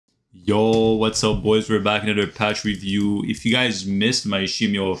Yo, what's up, boys? We're back in another patch review. If you guys missed my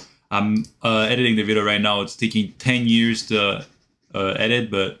stream, yo, I'm editing the video right now. It's taking 10 years to edit,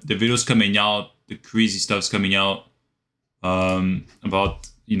 but the video's coming out. The crazy stuff's coming out about,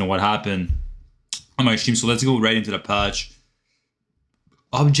 what happened on my stream. So let's go right into the patch.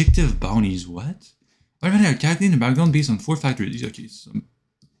 Objective bounties, what? Automatically calculating the background based on 4 factors. Okay, so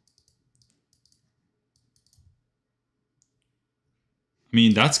I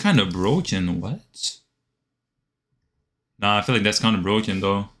mean, that's kind of broken. What? Nah, I feel like that's kind of broken,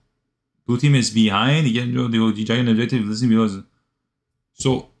 though. Blue team is behind. Again, the giant objective. Listen, because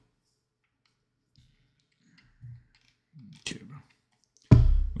so. Okay, bro.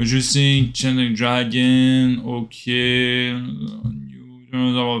 Interesting. Channeling Dragon. Okay.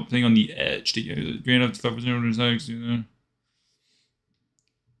 Playing on the edge. Grain up to 5%.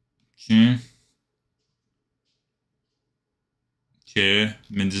 Okay. Okay, I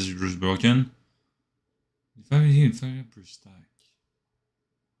mean, this is just broken. 5 per stack.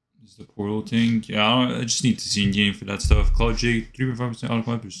 This is the portal thing. Yeah, I just need to see in game for that stuff. Cloud Jake, 3.5% out of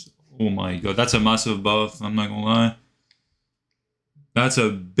 5%. Oh my god, that's a massive buff. I'm not gonna lie. That's a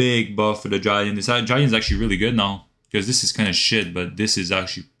big buff for the Giant. This Giant's actually really good now. Because this is kind of shit, but this is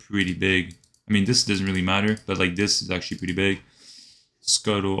actually pretty big. I mean, this doesn't really matter, but like this is actually pretty big.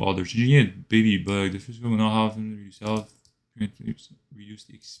 Scuttle, other. You get Baby Bug. The first one will not have reduce health. Reduce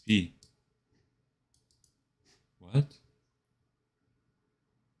the XP. What?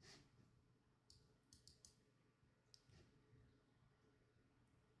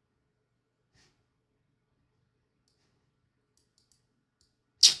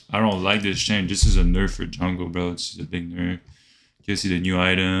 I don't like this change. This is a nerf for jungle, bro. This is a big nerf. You can see the new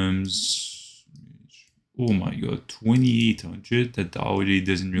items. Oh my god, 2800. That already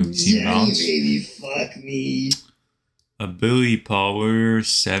doesn't really seem balanced. Baby, fuck me. Ability power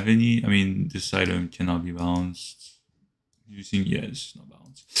 70. I mean, this item cannot be balanced. Using this is not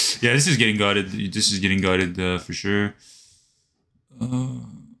balanced. Yeah, this is getting gutted. This is getting gutted for sure.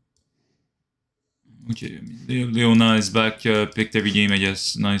 Okay, I mean, Leona is back. Picked every game, I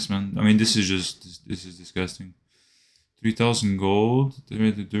guess. Nice, man. I mean, this is just this is disgusting. 3,000 gold.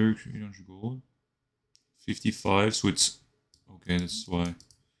 The Dirk 300 gold. 55. So it's okay. That's why.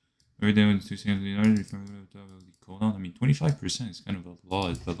 Every day with 2 seconds. I mean, 25% is kind of a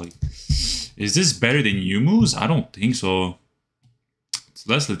lot, but like, is this better than Yumu's? I don't think so. It's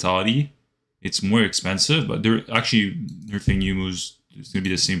less lethality. It's more expensive, but they're actually nerfing Yumu's. It's gonna be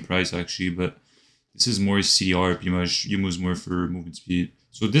the same price actually, but this is more CR pretty much. Yumu's more for movement speed.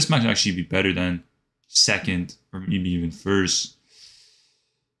 So this might actually be better than second or maybe even first.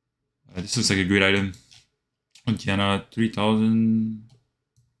 This looks like a great item. On Qiyana, 3,000.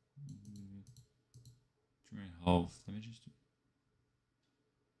 Health. Let me just.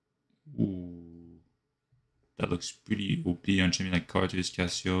 Ooh, that looks pretty OP on something like Cartus,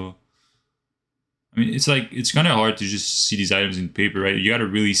 Casio. I mean, it's like it's kind of hard to just see these items in paper, right? You gotta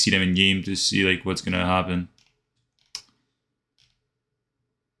really see them in game to see like what's gonna happen.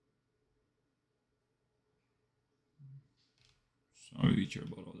 So I don't really care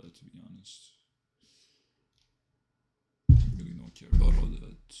about all that, to be honest. I really don't care about all that.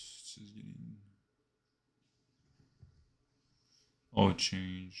 All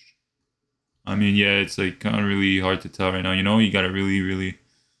changed. I mean, yeah, it's like kind of really hard to tell right now. You know, you gotta really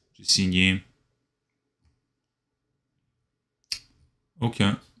just see in game.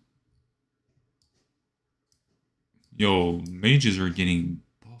 Okay. Yo, mages are getting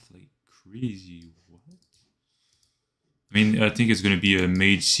buffed like crazy. What? I mean, I think it's gonna be a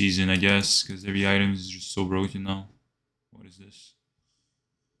mage season, I guess, because every item is just so broken now. What is this?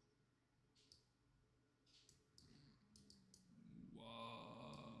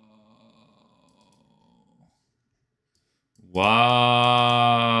 Wow.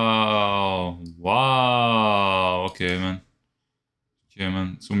 Wow. Okay, man. Okay,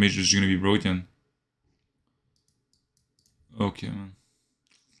 man. So Major is gonna be broken. Okay, man.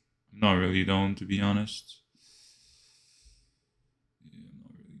 I'm not really down, to be honest. Yeah, I'm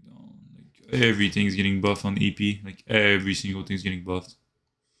not really down. Like, everything's getting buffed on EP. Like, every single thing's getting buffed.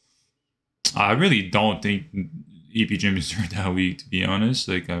 I really don't think EP champions are that weak, to be honest.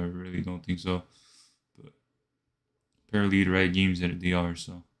 Like, I really don't think so. Apparently the right games that they are,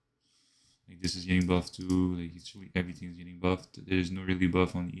 so like this is getting buffed too. Like it's really everything's getting buffed. There's no really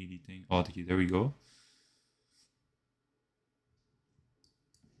buff on the 80 thing. Oh, okay, there we go.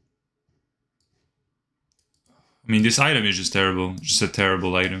 I mean, this item is just terrible. It's just a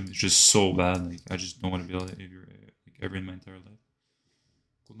terrible item. It's just so bad. Like I just don't want to build it ever in my entire life.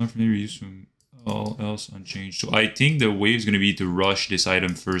 Cooldown from every use from All else unchanged. So I think the wave is going to be to rush this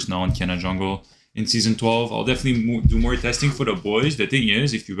item first now in Qiyana jungle. In Season 12, I'll definitely do more testing for the boys. The thing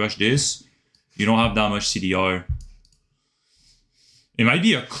is, if you rush this, you don't have that much CDR. It might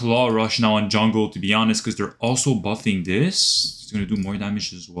be a claw rush now on jungle, to be honest, because they're also buffing this. It's going to do more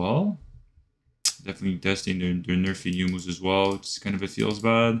damage as well. Definitely testing their nerfing Yumus as well. It's kind of, it feels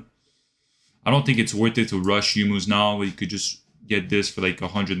bad. I don't think it's worth it to rush Yumus now. You could just get this for like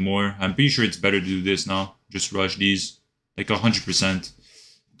 100 more. I'm pretty sure it's better to do this now. Just rush these like 100%.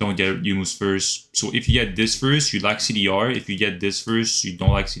 Don't get Yumus first. So if you get this first, you lack CDR. If you get this first, you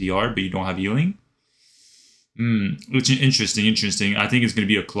don't like CDR, but you don't have healing. Which is interesting. I think it's gonna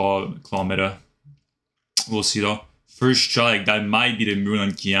be a claw meta. We'll see though. First strike, that might be the rune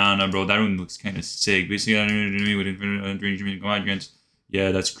on Qiyana, bro. That rune looks kind of sick. Basically,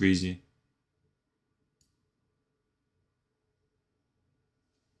 yeah, that's crazy.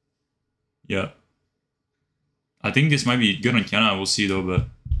 Yeah. I think this might be good on Qiyana, we'll see though, but...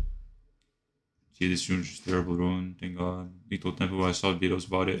 See, this rune's just terrible rune, thank god. Lethal Temple, I saw videos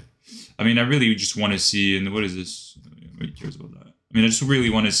about it. I mean, I really just want to see, and what is this? Nobody cares about that. I mean, I just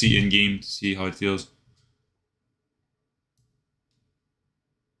really want to see in-game to see how it feels.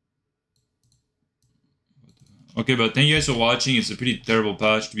 Okay, but thank you guys for watching. It's a pretty terrible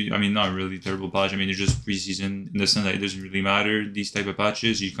patch. I mean, not really terrible patch. I mean, it's just preseason in the sense that it doesn't really matter. These type of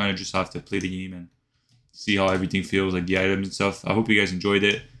patches, you kind of just have to play the game and see how everything feels, like the items and stuff. I hope you guys enjoyed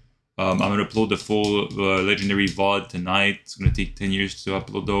it. I'm going to upload the full Legendary VOD tonight. It's going to take 10 years to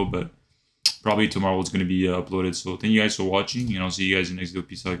upload though, but probably tomorrow it's going to be uploaded. So thank you guys for watching, and I'll see you guys in the next video.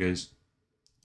 Peace out, guys.